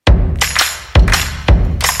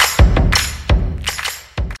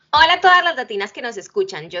Hola a todas las latinas que nos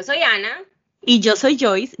escuchan, yo soy Ana. Y yo soy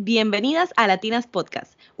Joyce, bienvenidas a Latinas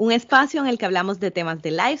Podcast, un espacio en el que hablamos de temas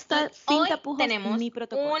de lifestyle sin Hoy tapujos tenemos ni un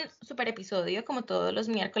protocolos. super episodio, como todos los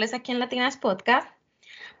miércoles aquí en Latinas Podcast.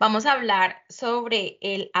 Vamos a hablar sobre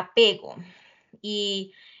el apego.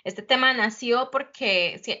 Y este tema nació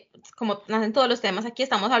porque, como nacen todos los temas, aquí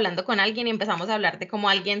estamos hablando con alguien y empezamos a hablar de cómo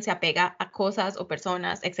alguien se apega a cosas o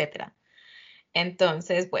personas, etc.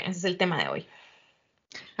 Entonces, bueno, ese es el tema de hoy.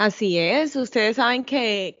 Así es, ustedes saben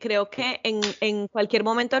que creo que en cualquier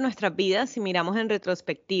momento de nuestras vidas, si miramos en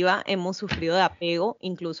retrospectiva, hemos sufrido de apego,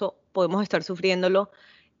 incluso podemos estar sufriéndolo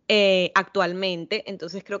actualmente,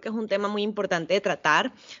 entonces creo que es un tema muy importante de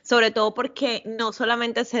tratar, sobre todo porque no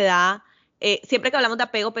solamente se da, siempre que hablamos de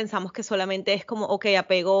apego pensamos que solamente es como, ok,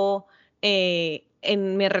 apego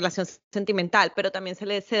en mi relación sentimental, pero también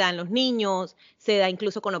se da en los niños, se da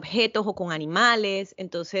incluso con objetos o con animales,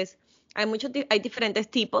 entonces hay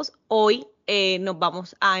diferentes tipos. Hoy nos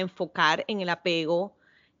vamos a enfocar en el apego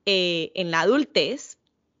en la adultez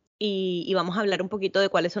y vamos a hablar un poquito de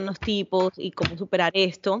cuáles son los tipos y cómo superar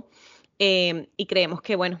esto. Y creemos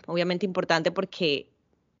que, bueno, obviamente importante porque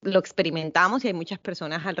lo experimentamos y hay muchas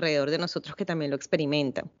personas alrededor de nosotros que también lo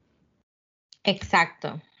experimentan.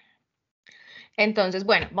 Exacto. Entonces,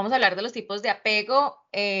 bueno, vamos a hablar de los tipos de apego.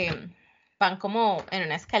 Van como en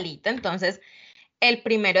una escalita. Entonces, el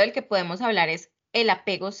primero del que podemos hablar es el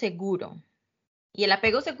apego seguro. Y el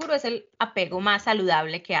apego seguro es el apego más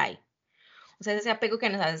saludable que hay. O sea, es ese apego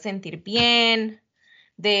que nos hace sentir bien,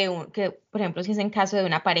 que, por ejemplo, si es en caso de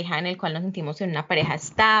una pareja en el cual nos sentimos en una pareja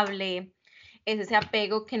estable, es ese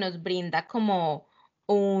apego que nos brinda como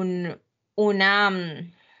una,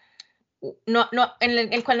 en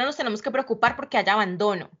el cual no nos tenemos que preocupar porque haya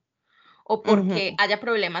abandono o porque Ujú. haya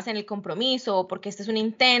problemas en el compromiso, o porque este es un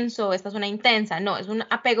intenso, esta es una intensa. No, es un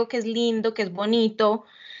apego que es lindo, que es bonito,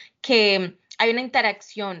 que hay una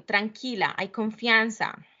interacción tranquila, hay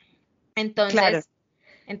confianza. Claro,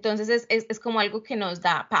 Entonces es como algo que nos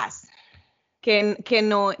da paz. que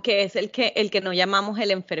no, que es el que no llamamos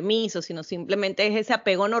el enfermizo, sino simplemente es ese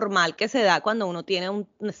apego normal que se da cuando uno tiene un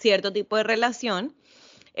cierto tipo de relación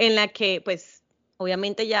en la que, pues,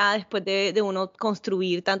 obviamente ya después de uno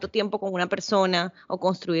construir tanto tiempo con una persona o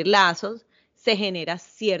construir lazos, se genera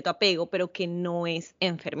cierto apego, pero que no es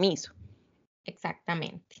enfermizo.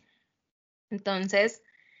 Exactamente. Entonces,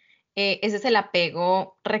 ese es el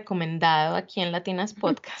apego recomendado aquí en Latinas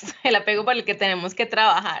Podcast, el apego para el que tenemos que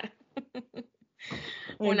trabajar.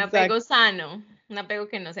 Un apego Exacto. sano, un apego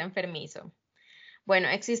que no sea enfermizo. Bueno,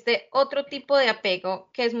 existe otro tipo de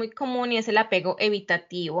apego que es muy común y es el apego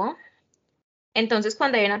evitativo. Entonces,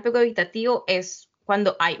 cuando hay un apego evitativo es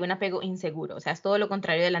cuando hay un apego inseguro, o sea, es todo lo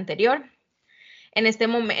contrario del anterior. En este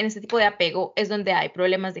tipo de apego es donde hay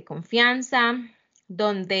problemas de confianza,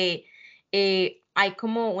 donde hay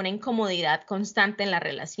como una incomodidad constante en la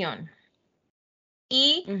relación.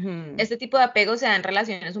 Y Ujú. este tipo de apego se da en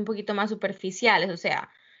relaciones un poquito más superficiales, o sea,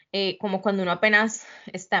 como cuando uno apenas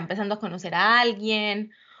está empezando a conocer a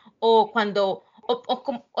alguien, o cuando,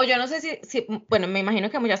 o yo no sé bueno, me imagino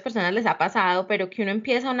que a muchas personas les ha pasado, pero que uno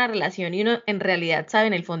empieza una relación y uno en realidad sabe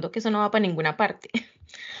en el fondo que eso no va para ninguna parte,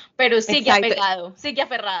 pero sigue Exacto. apegado, sigue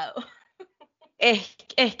aferrado. Es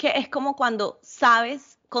que es como cuando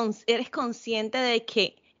sabes, eres consciente de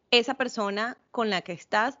que esa persona con la que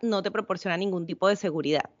estás no te proporciona ningún tipo de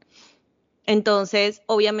seguridad. Entonces,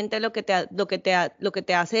 obviamente lo que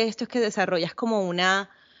te hace esto es que desarrollas como una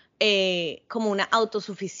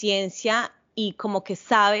autosuficiencia y como que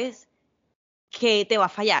sabes que te va a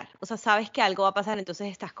fallar, o sea, sabes que algo va a pasar, entonces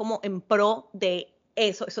estás como en pro de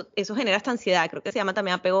eso genera esta ansiedad, creo que se llama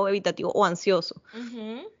también apego evitativo o ansioso.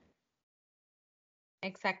 Ujú,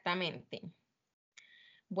 exactamente.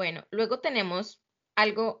 Bueno, luego tenemos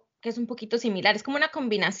algo que es un poquito similar, es como una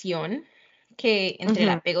combinación que entre el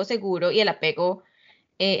Ujú. apego seguro y el apego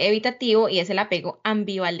evitativo y es el apego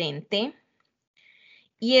ambivalente.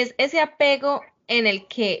 Y es ese apego en el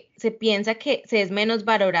que se piensa que se es menos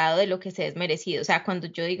valorado de lo que se es merecido. O sea, cuando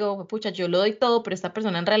yo digo, pucha, yo lo doy todo, pero esta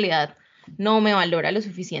persona en realidad no me valora lo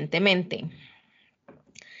suficientemente.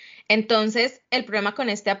 Entonces, el problema con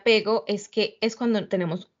este apego es que es cuando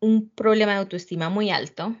tenemos un problema de autoestima muy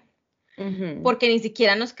alto, Ujú. porque ni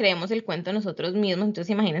siquiera nos creemos el cuento nosotros mismos,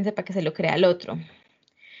 entonces imagínense para que se lo crea el otro.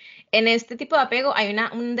 En este tipo de apego hay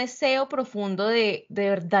un deseo profundo de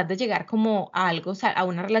verdad de llegar como a algo, a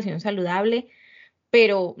una relación saludable,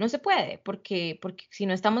 pero no se puede, porque si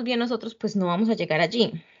no estamos bien nosotros, pues no vamos a llegar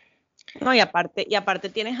allí. No, y aparte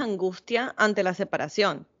tienes angustia ante la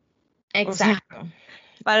separación. O sea, Exacto.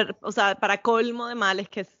 o sea, para colmo de males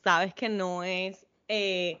que sabes que no es,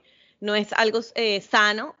 no es algo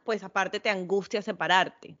sano, pues aparte te angustia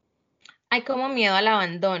separarte. Hay como miedo al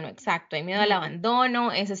abandono, exacto, hay miedo al Ujú.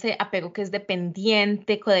 abandono, es ese apego que es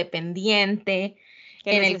dependiente, codependiente,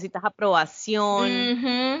 Que en el... necesitas aprobación.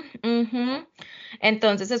 Ujú, ujú.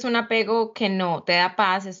 Entonces es un apego que no te da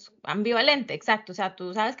paz, es ambivalente, exacto, o sea,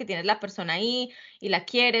 tú sabes que tienes la persona ahí y la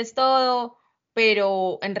quieres todo,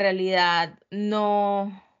 pero en realidad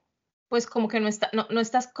no, pues como que no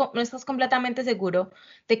estás completamente seguro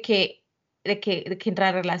de que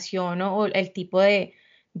la relación o el tipo de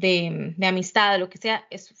amistad o lo que sea,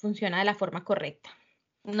 funciona de la forma correcta.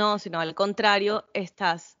 No, sino al contrario,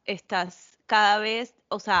 estás cada vez,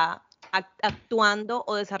 o sea, actuando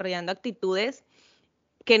o desarrollando actitudes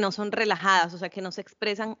que no son relajadas, o sea, que no se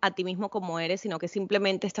expresan a ti mismo como eres, sino que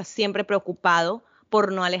simplemente estás siempre preocupado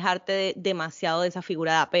por no alejarte demasiado de esa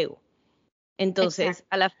figura de apego. Entonces, Exacto.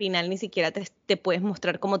 a la final ni siquiera te puedes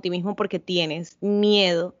mostrar como ti mismo porque tienes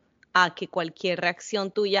miedo a que cualquier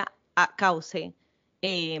reacción tuya cause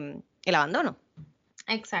el abandono.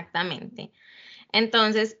 Exactamente.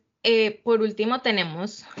 Entonces, por último,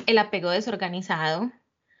 tenemos el apego desorganizado,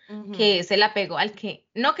 que Ujú, es el apego al que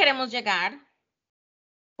no queremos llegar,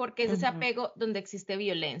 porque es ese ujú. apego donde existe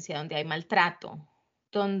violencia, donde hay maltrato,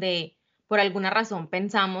 donde por alguna razón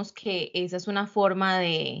pensamos que esa es una forma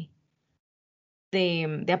de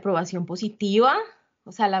aprobación positiva,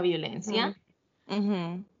 o sea, la violencia. Ujú,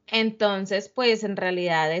 ujú. Entonces, pues en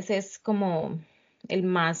realidad ese es como el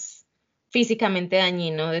más físicamente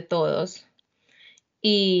dañino de todos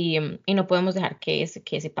y no podemos dejar que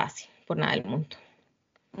ese pase por nada del mundo.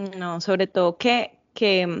 No, sobre todo que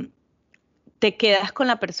te quedas con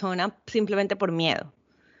la persona simplemente por miedo.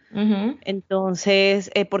 Ujú.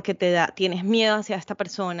 Entonces, porque tienes miedo hacia esta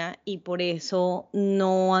persona y por eso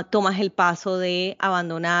no tomas el paso de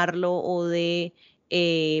abandonarlo o de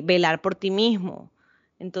velar por ti mismo.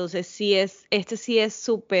 Entonces, este sí es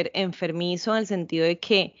súper enfermizo en el sentido de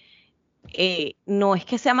que no es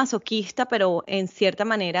que sea masoquista, pero en cierta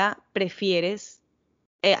manera prefieres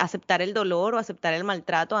aceptar el dolor o aceptar el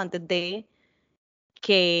maltrato antes de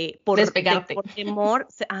que Despegarte. por temor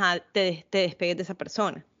ajá, te despegues de esa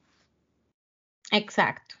persona.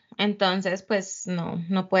 Exacto. Entonces, pues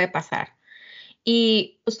no puede pasar.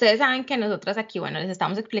 Y ustedes saben que nosotras aquí, bueno, les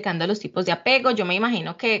estamos explicando los tipos de apego. Yo me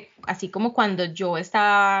imagino que así como cuando yo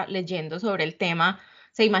estaba leyendo sobre el tema,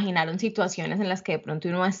 se imaginaron situaciones en las que de pronto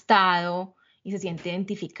uno ha estado y se siente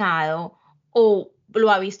identificado o lo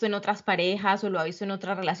ha visto en otras parejas o lo ha visto en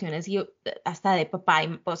otras relaciones y hasta de papá,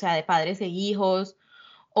 o sea, de padres e hijos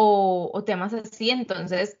o temas así.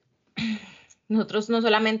 Entonces, nosotros no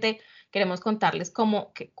solamente queremos contarles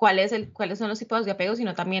cuáles son los tipos de apego,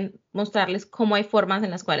 sino también mostrarles cómo hay formas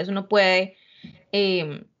en las cuales uno puede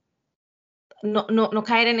eh, no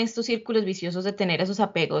caer en estos círculos viciosos de tener esos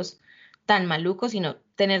apegos tan malucos, sino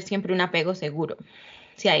tener siempre un apego seguro,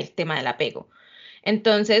 si hay el tema del apego.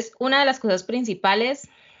 Entonces, una de las cosas principales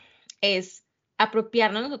es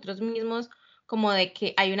apropiarnos nosotros mismos como de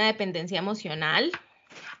que hay una dependencia emocional,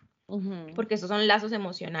 Ujú. porque esos son lazos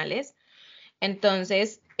emocionales.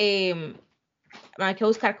 Entonces, hay que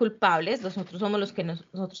buscar culpables, nosotros somos los que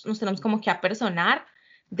nosotros nos tenemos como que apersonar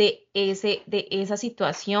de esa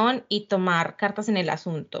situación y tomar cartas en el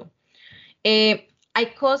asunto.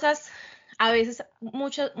 Hay cosas, a veces,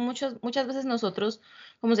 muchas veces nosotros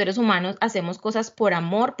como seres humanos hacemos cosas por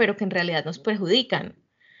amor, pero que en realidad nos perjudican.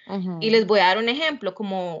 Y Ujú, les voy a dar un ejemplo,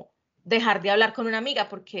 como dejar de hablar con una amiga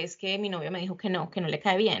porque es que mi novio me dijo que no le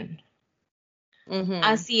cae bien. ujú,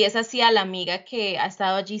 Así es así a la amiga que ha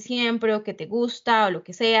estado allí siempre o que te gusta o lo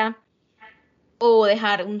que sea, o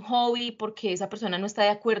dejar un hobby porque esa persona no está de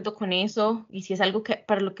acuerdo con eso y si es algo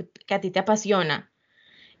para lo que a ti te apasiona.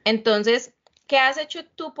 Entonces, ¿qué has hecho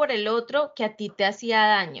tú por el otro que a ti te hacía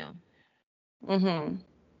daño? ujú.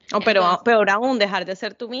 O Entonces, peor aún, dejar de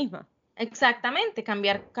ser tú misma. exactamente,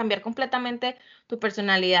 cambiar completamente tu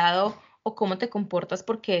personalidad o cómo te comportas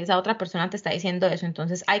porque esa otra persona te está diciendo eso.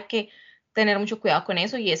 Entonces hay que tener mucho cuidado con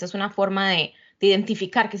eso y esa es una forma de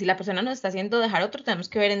identificar que si la persona nos está haciendo dejar otro, tenemos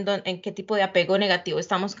que ver en qué tipo de apego negativo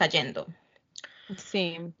estamos cayendo.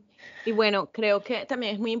 Sí. Y bueno, creo que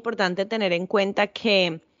también es muy importante tener en cuenta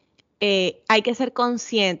que hay que ser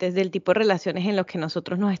conscientes del tipo de relaciones en los que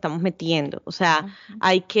nosotros nos estamos metiendo. O sea, Ujú.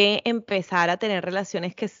 hay que empezar a tener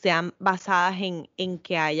relaciones que sean basadas en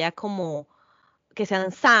que haya como que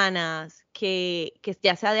sean sanas, que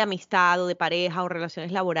ya sea de amistad o de pareja o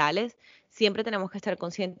relaciones laborales, siempre tenemos que estar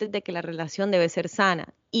conscientes de que la relación debe ser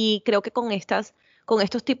sana. Y creo que con estos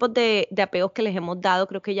tipos de apegos que les hemos dado,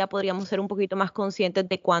 creo que ya podríamos ser un poquito más conscientes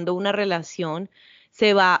de cuando una relación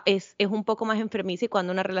es un poco más enfermiza y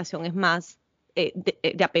cuando una relación es más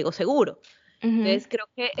de apego seguro. Ujú. Entonces, creo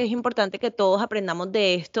que es importante que todos aprendamos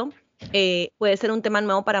de esto. Puede ser un tema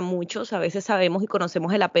nuevo para muchos. A veces sabemos y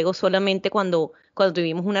conocemos el apego solamente cuando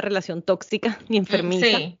tuvimos una relación tóxica y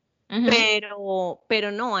enfermiza. Sí. Ujú.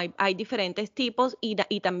 Pero no, hay diferentes tipos y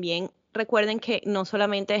también recuerden que no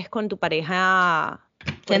solamente es con tu pareja,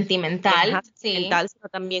 pues tu pareja Sentimental, sí. sentimental, sino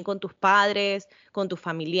también con tus padres, con tus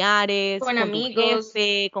familiares, Con con tu amigos,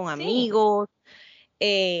 jefe, con sí. amigos.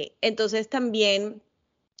 Entonces también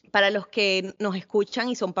para los que nos escuchan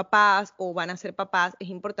y son papás o van a ser papás, es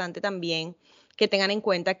importante también que tengan en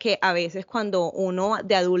cuenta que a veces cuando uno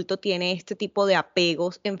de adulto tiene este tipo de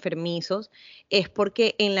apegos enfermizos, es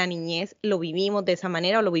porque en la niñez lo vivimos de esa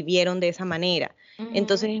manera o lo vivieron de esa manera.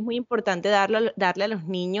 Entonces Ujú. es muy importante darle a los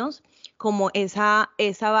niños como esa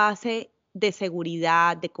base de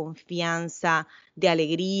seguridad, de confianza, de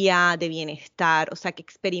alegría, de bienestar, o sea, que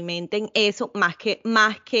experimenten eso más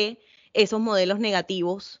que esos modelos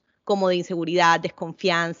negativos como de inseguridad,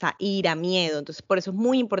 desconfianza, ira, miedo. Entonces, por eso es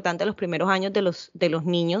muy importante los primeros años de los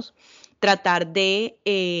niños tratar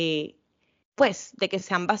pues, de que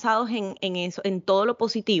sean basados en eso, en todo lo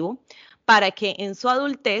positivo, para que en su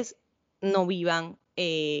adultez no vivan,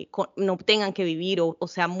 no tengan que vivir o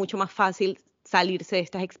sea mucho más fácil salirse de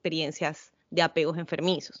estas experiencias de apegos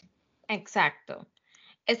enfermizos. Exacto.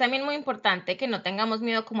 Es también muy importante que no tengamos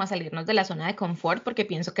miedo como a salirnos de la zona de confort, porque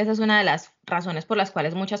pienso que esa es una de las razones por las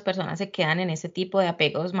cuales muchas personas se quedan en ese tipo de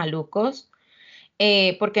apegos malucos,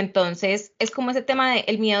 porque entonces es como ese tema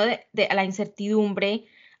del miedo a la incertidumbre,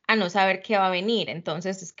 a no saber qué va a venir.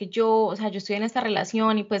 Entonces es que yo, o sea, yo estoy en esta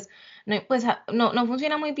relación y pues no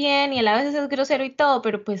funciona muy bien y él a veces es grosero y todo,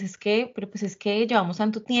 pero pues es que llevamos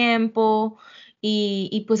tanto tiempo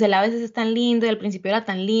y pues él a veces es tan lindo y al principio era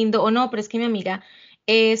tan lindo, o no, pero es que mi amiga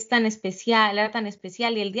es tan especial, era tan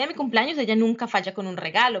especial y el día de mi cumpleaños ella nunca falla con un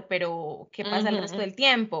regalo, pero ¿qué pasa el resto Ujú. del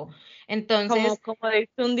tiempo? Como, Entonces, como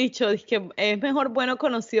dice un dicho, dice que es mejor bueno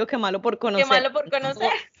conocido que malo por qué conocer. malo por conocer.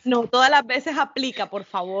 No, no todas las veces aplica, por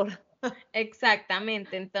favor.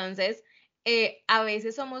 Exactamente. Entonces, a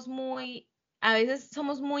veces a veces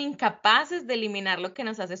somos muy incapaces de eliminar lo que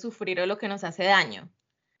nos hace sufrir o lo que nos hace daño.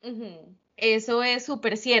 Ujú. Eso es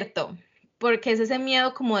súper cierto, porque es ese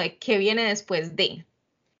miedo como de qué viene después de.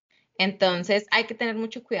 Entonces, hay que tener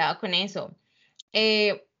mucho cuidado con eso.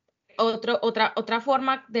 Eh, otra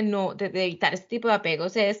forma de no, de evitar este tipo de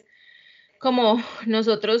apegos es como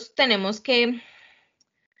nosotros tenemos que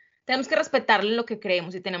respetar lo que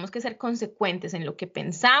creemos y tenemos que ser consecuentes en lo que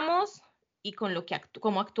pensamos y con lo que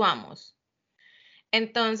cómo actuamos.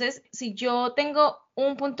 Entonces, si yo tengo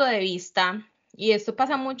un punto de vista, y esto sí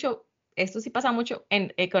pasa mucho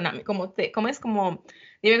en economía, ¿cómo es? Como,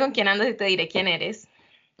 dime con quién andas y te diré quién eres,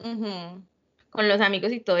 Ujú. con los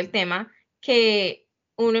amigos y todo el tema, que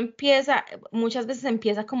muchas veces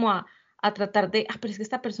empieza como a tratar pero es que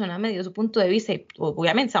esta persona me dio su punto de vista, y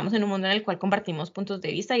obviamente estamos en un mundo en el cual compartimos puntos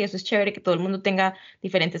de vista, y eso es chévere que todo el mundo tenga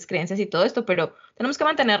diferentes creencias y todo esto, pero tenemos que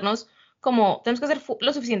ser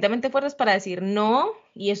lo suficientemente fuertes para decir no,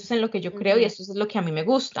 y eso es en lo que yo creo y Ujú. eso es lo que a mí me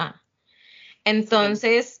gusta. Sí.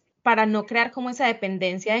 Entonces, para no crear como esa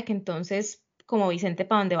dependencia de que entonces, como Vicente,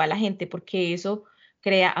 ¿para dónde va la gente? Porque eso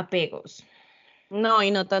crea apegos. No,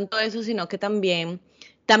 y no tanto eso, sino que también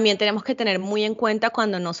tenemos que tener muy en cuenta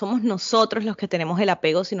cuando no somos nosotros los que tenemos el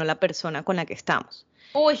apego, sino la persona con la que estamos.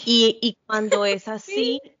 Uy, Y cuando es sí.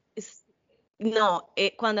 así, no,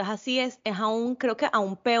 cuando es así es aún, creo que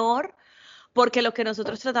aún peor, porque lo que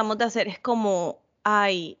nosotros tratamos de hacer es como,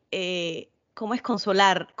 ¿cómo es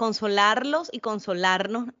consolarlos y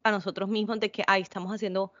consolarnos a nosotros mismos de que, estamos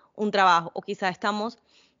haciendo un trabajo o quizá estamos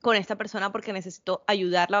con esta persona porque necesito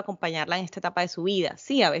ayudarla o acompañarla en esta etapa de su vida.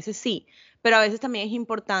 Sí, a veces sí, pero a veces también es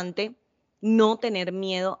importante no tener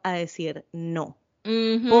miedo a decir no,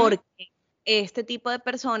 Ujú. porque este tipo de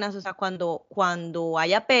personas, o sea, cuando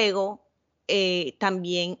hay apego,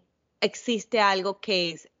 también existe algo que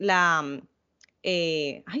es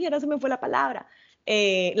ahora se me fue la palabra,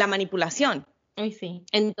 la manipulación. Uy, sí.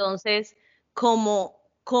 Entonces, como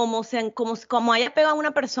hay apego a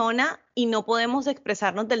una persona y no podemos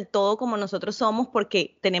expresarnos del todo como nosotros somos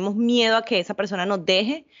porque tenemos miedo a que esa persona nos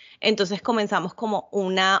deje, entonces comenzamos como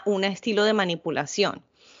un estilo de manipulación.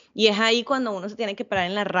 Y es ahí cuando uno se tiene que parar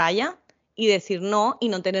en la raya y decir no y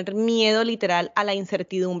no tener miedo literal a la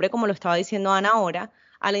incertidumbre, como lo estaba diciendo Ana ahora,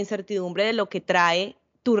 a la incertidumbre de lo que trae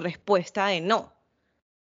tu respuesta de no,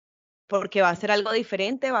 porque va a ser algo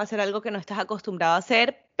diferente, va a ser algo que no estás acostumbrado a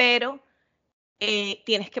hacer, pero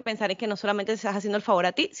tienes que pensar en que no solamente te estás haciendo el favor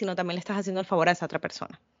a ti, sino también le estás haciendo el favor a esa otra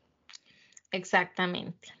persona.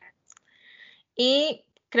 Exactamente. Y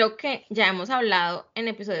creo que ya hemos hablado en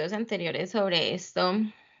episodios anteriores sobre esto.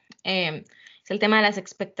 Es el tema de las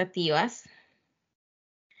expectativas,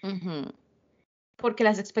 Ujú, porque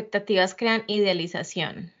las expectativas crean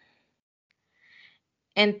idealización.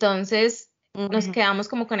 Entonces, nos ujú, quedamos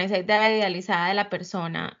como con esa idea idealizada de la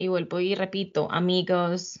persona, y vuelvo y repito,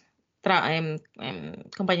 amigos,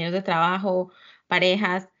 compañeros de trabajo,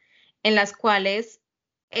 parejas, en las cuales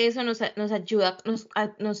eso nos ayuda, nos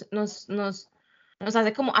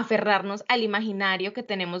hace como aferrarnos al imaginario que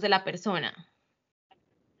tenemos de la persona.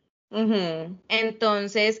 ujú.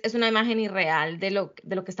 Entonces, es una imagen irreal de lo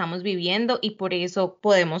que estamos viviendo, y por eso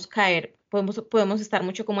podemos caer, podemos estar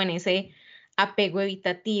mucho como en ese apego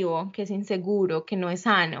evitativo, que es inseguro, que no es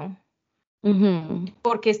sano, Ujú.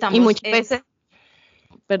 porque Y estamos, muchas veces,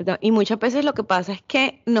 perdón, y muchas veces lo que pasa es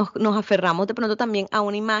que nos aferramos de pronto también a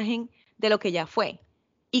una imagen de lo que ya fue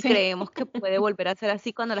y sí, creemos que puede volver a ser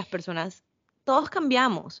así cuando las personas, todos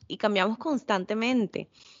cambiamos y cambiamos constantemente.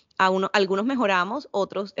 Algunos mejoramos,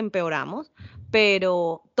 otros empeoramos,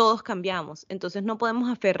 pero todos cambiamos. Entonces no podemos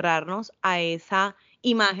aferrarnos a esa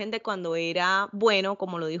imagen de cuando era bueno,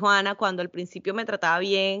 como lo dijo Ana, cuando al principio me trataba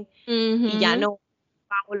bien y ya ujú. no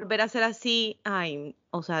va a volver a ser así. Ay,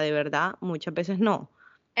 o sea, de verdad, muchas veces no.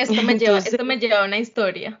 Entonces, Esto me lleva a una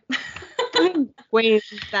historia.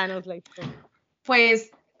 cuéntanos la historia.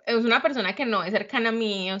 Pues es una persona que no es cercana a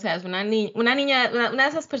mí, o sea, es una niña, una de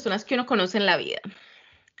esas personas que uno conoce en la vida.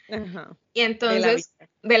 Ajá, Y de la vida. entonces,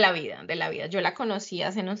 de la vida. Yo la conocí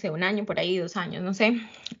hace, no sé, un año, por ahí, 2 años, no sé.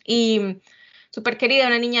 Y súper querida,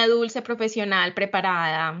 una niña dulce, profesional,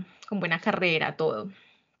 preparada, con buena carrera, todo.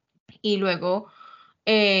 Y luego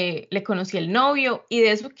le conocí el novio, y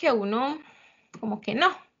de eso que uno, como que no,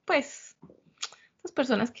 pues, esas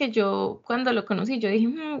personas que yo cuando lo conocí, yo dije,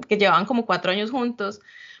 que llevaban como 4 años juntos,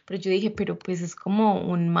 pero yo dije, pero pues es como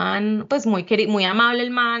un man, pues muy querido, muy amable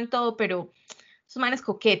el man, todo, pero esos manes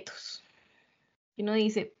coquetos. Y uno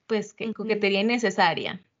dice, pues qué Ujú, coquetería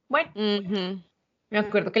innecesaria. Bueno, ujú, me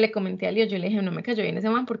acuerdo que le comenté a Leo, yo le dije, no me cayó bien ese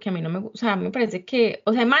man porque a mí no me gusta, o sea, a mí me parece que,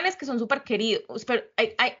 o sea, hay manes que son súper queridos, pero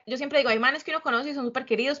yo siempre digo, hay manes que uno conoce y son súper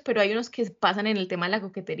queridos, pero hay unos que se pasan en el tema de la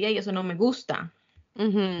coquetería y eso no me gusta.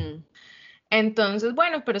 ujú. Entonces,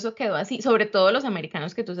 bueno, pero eso quedó así, sobre todo los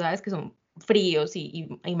americanos que tú sabes que son fríos y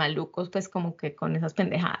malucos, pues como que con esas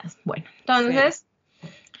pendejadas. Bueno, Sí. entonces,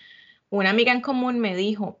 una amiga en común me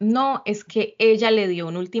dijo, no, es que ella le dio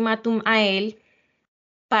un ultimátum a él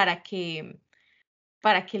para que,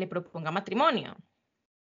 para que le proponga matrimonio.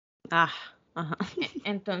 Ah, ajá.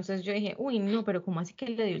 Entonces yo dije, uy, no, pero ¿cómo así que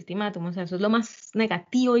le dio ultimátum? O sea, eso es lo más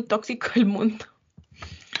negativo y tóxico del mundo.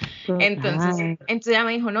 Total. Entonces ella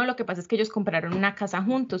me dijo, no, lo que pasa es que ellos compraron una casa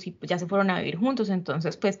juntos y pues ya se fueron a vivir juntos,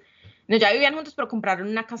 entonces pues, no, ya vivían juntos, pero compraron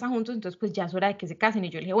una casa juntos, entonces pues ya es hora de que se casen. Y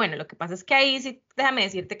yo le dije, bueno, lo que pasa es que ahí sí, déjame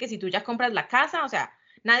decirte que si tú ya compras la casa, o sea,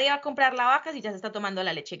 nadie va a comprar la vaca si ya se está tomando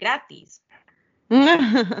la leche gratis. O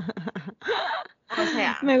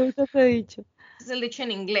sea, Me gusta ese dicho. ese es el dicho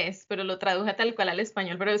en inglés, pero lo traduje tal cual al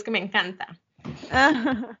español, pero es que me encanta.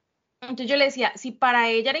 Entonces yo le decía, si para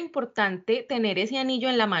ella era importante tener ese anillo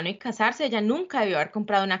en la mano y casarse, ella nunca debió haber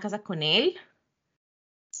comprado una casa con él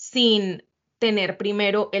sin tener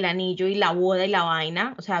primero el anillo y la boda y la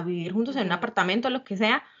vaina, o sea, vivir juntos en un Ujú, apartamento, lo que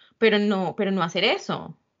sea, pero no hacer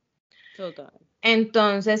eso. total.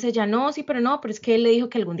 Entonces ella, no, sí, pero no, pero es que él le dijo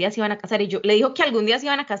que algún día se iban a casar, y yo le dijo que algún día se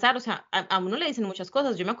iban a casar, o sea, a uno le dicen muchas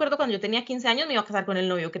cosas. Yo me acuerdo cuando yo tenía 15 años me iba a casar con el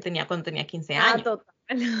novio que tenía cuando tenía 15 Ah, años. total.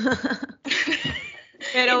 Y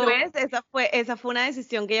Pero no, ves, esa fue una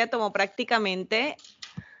decisión que ella tomó prácticamente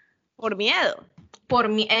por miedo. por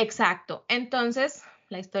mí, exacto. Entonces,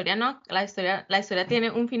 la historia no, la historia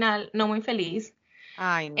tiene un final no muy feliz.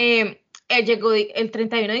 Ay, no. Él llegó, el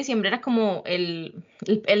 31 de diciembre era como el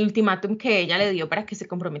ultimátum que ella le dio para que se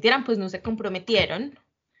comprometieran, pues no se comprometieron.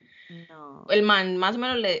 No. El man más o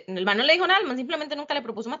menos, el man no le dijo nada, el man simplemente nunca le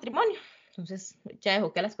propuso matrimonio. Entonces ya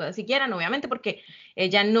dejó que las cosas siguieran, obviamente porque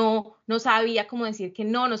ella no sabía cómo decir que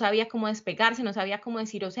no sabía cómo despegarse, no sabía cómo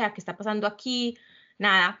decir, o sea, ¿qué está pasando aquí?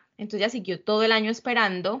 Nada. Entonces ya siguió todo el año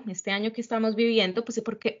esperando, este año que estamos viviendo, pues sí,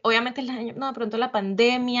 porque obviamente el año, no, de pronto la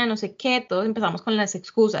pandemia, no sé qué, todos empezamos con las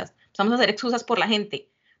excusas, empezamos a hacer excusas por la gente,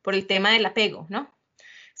 por el tema del apego, ¿no?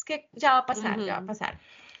 Es que ya va a pasar, ya va a Ujú. pasar.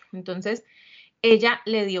 Entonces, ella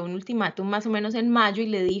le dio un ultimátum más o menos en mayo y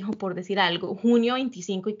le dijo, por decir algo, junio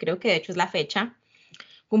 25, y creo que de hecho es la fecha,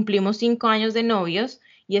 cumplimos 5 años de novios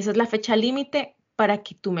y esa es la fecha límite para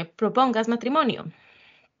que tú me propongas matrimonio.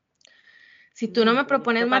 Si tú no No, me bueno, es que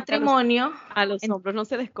propones aparte matrimonio, a los hombres no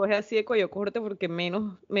se les coge así de cuello corto porque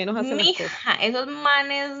menos hacen las cosas. mija, esos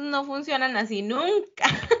manes no funcionan así nunca.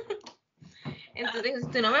 Entonces dijo,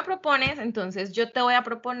 si tú no me propones, entonces yo te voy a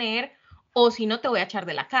proponer, o si no, te voy a echar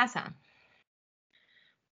de la casa.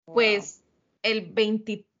 Wow. Pues el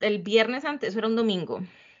viernes antes, eso era un domingo,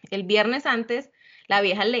 el viernes antes, la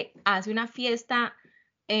vieja le hace una fiesta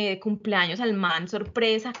de cumpleaños al man,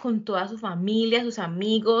 sorpresa, con toda su familia, sus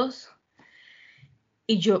amigos.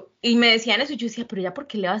 Y me decían eso, y yo decía, pero ya, ¿por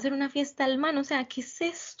qué le va a hacer una fiesta al man? O sea, ¿qué es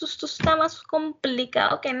esto? Esto está más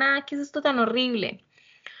complicado que nada, ¿qué es esto tan horrible?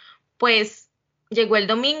 Pues llegó el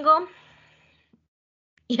domingo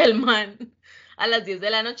y el man a las 10 de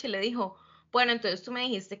la noche le dijo, bueno, entonces tú me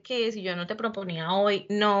dijiste que si yo no te proponía hoy,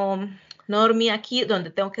 no dormía aquí, ¿dónde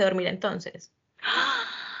tengo que dormir entonces?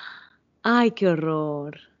 Ay, qué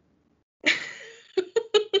horror.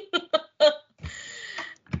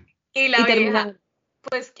 Y Y la vieja, terminaron.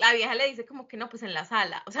 pues la vieja le dice como que no, pues en la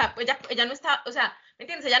sala. O sea, pues ella no estaba, o sea, ¿me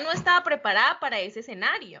entiendes? Ella no estaba preparada para ese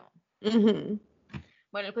escenario. Ujú.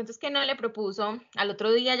 Bueno, el cuento es que no le propuso. Al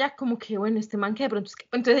otro día ya como que, bueno, este man que de pronto es que...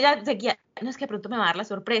 Entonces ella seguía, no es que de pronto me va a dar la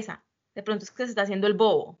sorpresa. De pronto es que se está haciendo el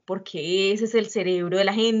bobo, porque ese es el cerebro de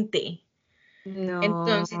la gente. No,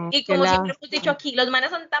 Entonces, y qué como siempre hemos dicho lástima. aquí, los manes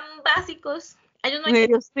son tan básicos, ellos no hay que,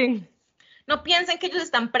 Ellos sí. no piensen que ellos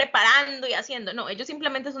están preparando y haciendo, no, ellos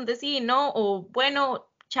simplemente son de sí, no, o bueno,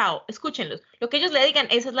 chao, escúchenlos. Lo que ellos le digan,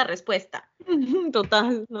 esa es la respuesta.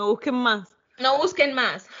 Total, no busquen más. No busquen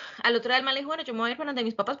más. Al otro día el man le dijo, bueno, yo me voy a ir para donde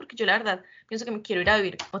mis papás porque yo la verdad pienso que me quiero ir a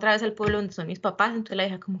vivir otra vez al pueblo donde son mis papás. Entonces la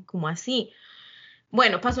hija como así.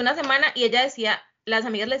 Bueno, pasó una semana y ella decía, las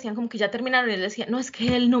amigas le decían como que ya terminaron y él decía, no, es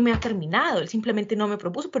que él no me ha terminado, él simplemente no me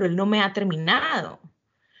propuso, pero él no me ha terminado.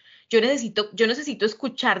 Yo necesito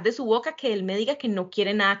escuchar de su boca que él me diga que no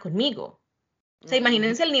quiere nada conmigo. O sea,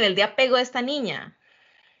 imagínense el nivel de apego de esta niña.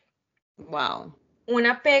 Wow. Un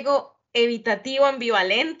apego evitativo,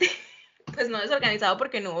 ambivalente, pues no desorganizado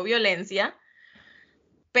porque no hubo violencia,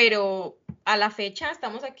 pero a la fecha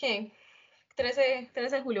estamos aquí, 13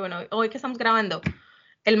 de julio, bueno, hoy que estamos grabando,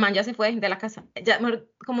 el man ya se fue de la casa. Ya,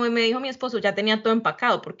 como me dijo mi esposo, ya tenía todo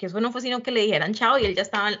empacado, porque eso no fue sino que le dijeran chao y él ya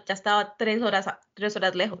estaba 3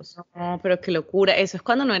 horas lejos. No, pero qué locura. Eso es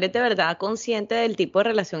cuando no eres de verdad consciente del tipo de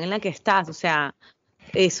relación en la que estás. O sea,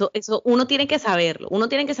 eso uno tiene que saberlo. Uno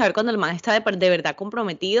tiene que saber cuando el man está de verdad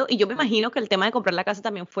comprometido. Y yo me imagino que el tema de comprar la casa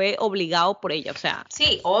también fue obligado por ella. O sea,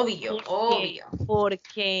 Sí, obvio, porque, obvio.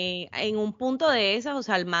 porque en un punto de esas, o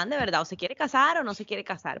sea, el man de verdad o se quiere casar o no se quiere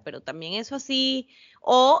casar, pero también eso así,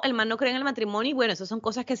 o el man no cree en el matrimonio y bueno, esas son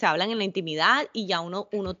cosas que se hablan en la intimidad y ya uno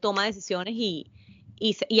toma decisiones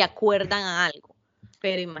y acuerdan a algo.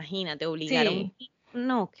 Pero imagínate, obligar a un Sí. tipo,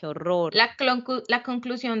 no, qué horror. La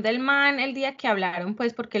conclusión del man el día que hablaron,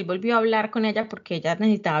 pues porque él volvió a hablar con ella porque ella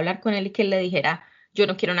necesitaba hablar con él y que él le dijera, yo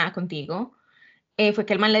no quiero nada contigo, fue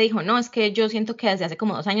que el man le dijo, no, es que yo siento que desde hace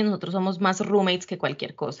como 2 años nosotros somos más roommates que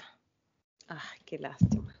cualquier cosa. Ay, qué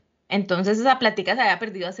lástima. Entonces esa plática se había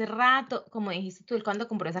perdido hace rato, como dijiste tú, él cuando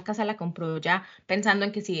compró esa casa la compró ya pensando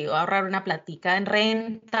en que si iba a ahorrar una platica en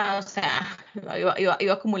renta, o sea, iba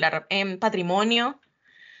a acumular patrimonio,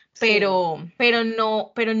 Sí,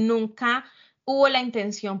 pero nunca hubo la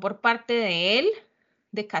intención por parte de él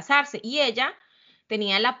de casarse y ella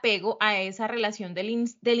tenía el apego a esa relación del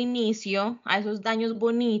inicio, a esos daños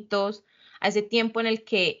bonitos, a ese tiempo en el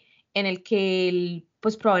que él,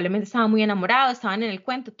 pues probablemente estaba muy enamorado, estaban en el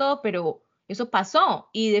cuento, todo, pero eso pasó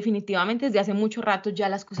y definitivamente desde hace mucho rato ya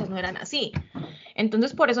las cosas no eran así.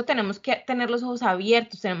 Entonces, por eso tenemos que tener los ojos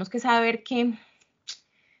abiertos, tenemos que saber que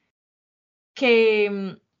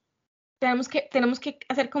tenemos que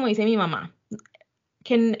hacer como dice mi mamá,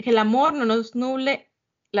 que el amor no nos nuble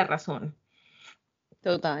la razón,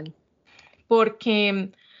 total.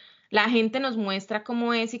 porque la gente nos muestra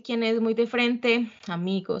cómo es y quién es muy de frente,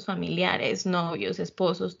 amigos, familiares, novios,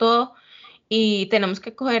 esposos, todo, y tenemos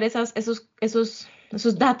que coger esos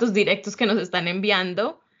datos directos que nos están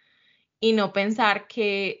enviando y no pensar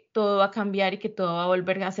que todo va a cambiar y que todo va a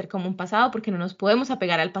volver a ser como un pasado, porque no nos podemos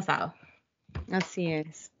apegar al pasado. Así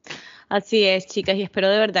es. Así es, chicas, y espero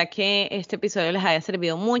de verdad que este episodio les haya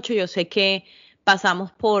servido mucho. Yo sé que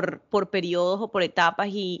pasamos por periodos o por etapas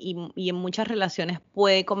y en muchas relaciones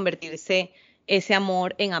puede convertirse ese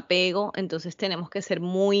amor en apego, entonces tenemos que ser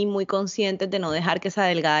muy, muy conscientes de no dejar que esa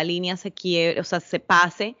delgada línea se quiebre, o sea, se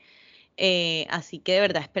pase. Así que de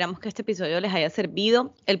verdad esperamos que este episodio les haya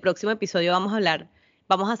servido. El próximo episodio vamos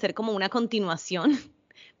a hacer como una continuación,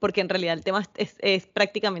 porque en realidad el tema es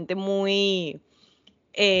prácticamente muy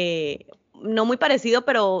no muy parecido,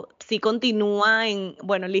 pero sí continúa en,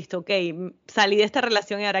 bueno, listo, ok, salí de esta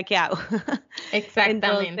relación y ahora qué hago. Entonces,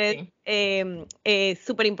 Exactamente. es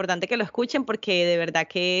súper importante que lo escuchen porque de verdad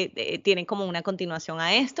que tienen como una continuación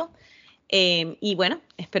a esto. Y bueno,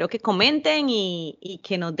 espero que comenten y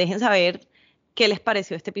que nos dejen saber qué les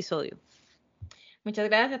pareció este episodio. Muchas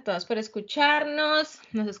gracias a todos por escucharnos.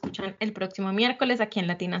 Nos escuchan el próximo miércoles aquí en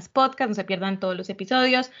Latinas Podcast. No se pierdan todos los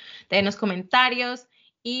episodios. Denos comentarios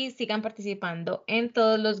y sigan participando en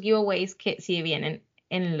todos los giveaways que sí vienen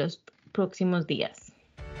en los próximos días.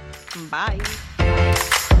 Bye.